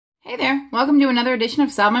Hey there, welcome to another edition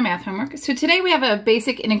of Solve My Math Homework. So today we have a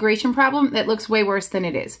basic integration problem that looks way worse than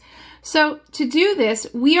it is. So to do this,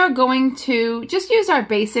 we are going to just use our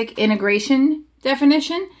basic integration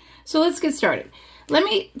definition. So let's get started. Let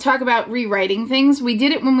me talk about rewriting things. We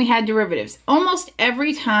did it when we had derivatives. Almost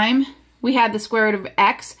every time we had the square root of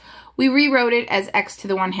x, we rewrote it as x to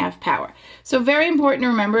the 1/2 power. So very important to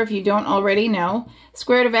remember, if you don't already know,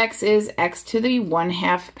 square root of x is x to the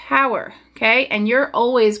 1/2 power, okay? And you're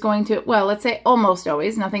always going to, well, let's say almost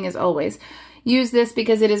always, nothing is always, use this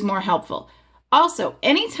because it is more helpful. Also,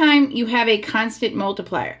 anytime you have a constant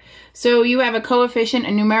multiplier, so you have a coefficient, a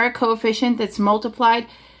numeric coefficient that's multiplied,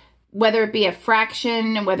 whether it be a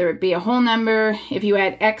fraction, whether it be a whole number, if you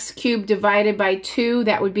had x cubed divided by 2,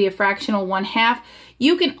 that would be a fractional 1/2.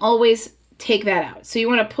 You can always take that out. So you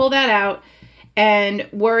want to pull that out and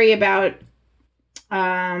worry about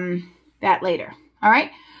that later. All right,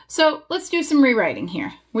 so let's do some rewriting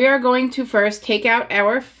here. We are going to first take out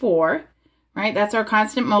our 4, right? That's our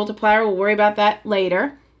constant multiplier. We'll worry about that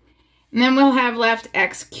later. And then we'll have left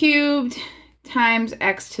x cubed times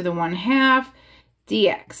x to the 1/2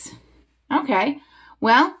 dx. Okay,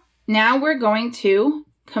 well, now we're going to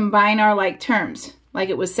combine our like terms, like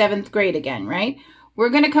it was 7th grade again, right? We're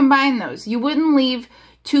going to combine those. You wouldn't leave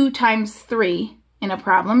 2 times 3 in a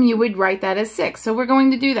problem. You would write that as 6. So we're going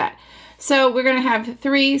to do that. So we're going to have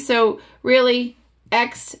 3. So really,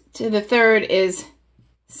 x to the 3rd is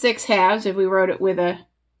 6/2 if we wrote it with a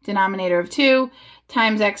denominator of 2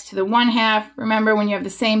 times x to the 1/2. Remember, when you have the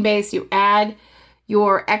same base, you add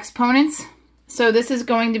your exponents. So this is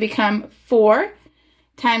going to become 4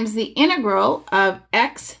 times the integral of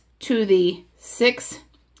x to the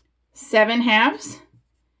 6/7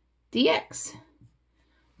 dx.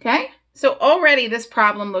 Okay, so already this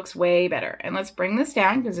problem looks way better. And let's bring this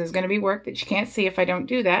down because there's going to be work that you can't see if I don't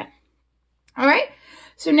do that. All right,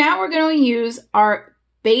 so now we're going to use our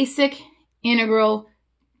basic integral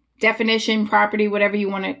definition, property, whatever you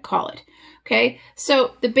want to call it. Okay,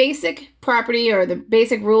 so the basic property or the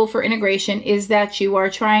basic rule for integration is that you are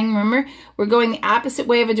trying, remember, we're going the opposite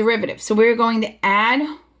way of a derivative. So we're going to add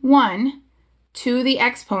 1 to the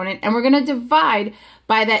exponent, and we're going to divide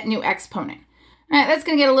by that new exponent. All right, that's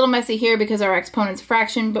going to get a little messy here because our exponent's a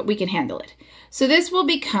fraction, but we can handle it. So this will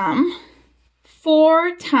become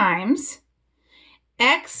 4 times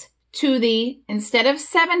x to the, instead of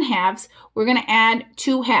 7/2, we're going to add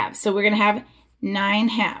 2/2. So we're going to have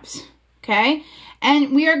 9/2. Okay,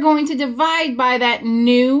 and we are going to divide by that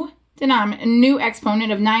new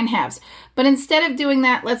exponent of 9/2. But instead of doing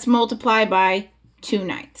that, let's multiply by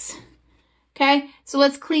 2/9. Okay, so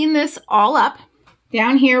let's clean this all up.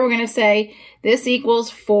 Down here, we're going to say this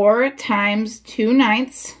equals 4 times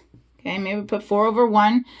 2/9. Okay, maybe put 4 over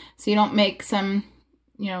 1 so you don't make some,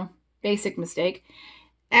 basic mistake.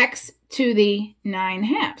 X to the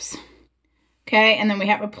 9/2. Okay, and then we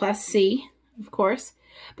have a plus c, of course.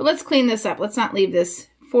 But let's clean this up. Let's not leave this.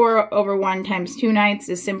 4 over 1 times 2/9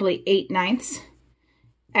 is simply 8/9.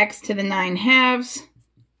 X to the 9/2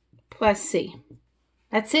 plus c.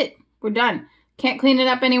 That's it. We're done. Can't clean it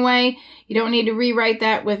up anyway. You don't need to rewrite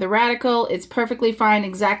that with a radical. It's perfectly fine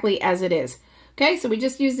exactly as it is. Okay, so we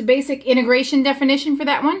just used the basic integration definition for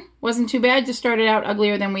that one. Wasn't too bad. Just started out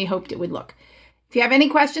uglier than we hoped it would look. If you have any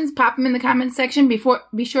questions, pop them in the comments section.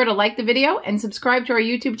 Be sure to like the video and subscribe to our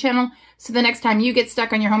YouTube channel so the next time you get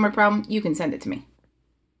stuck on your homework problem, you can send it to me.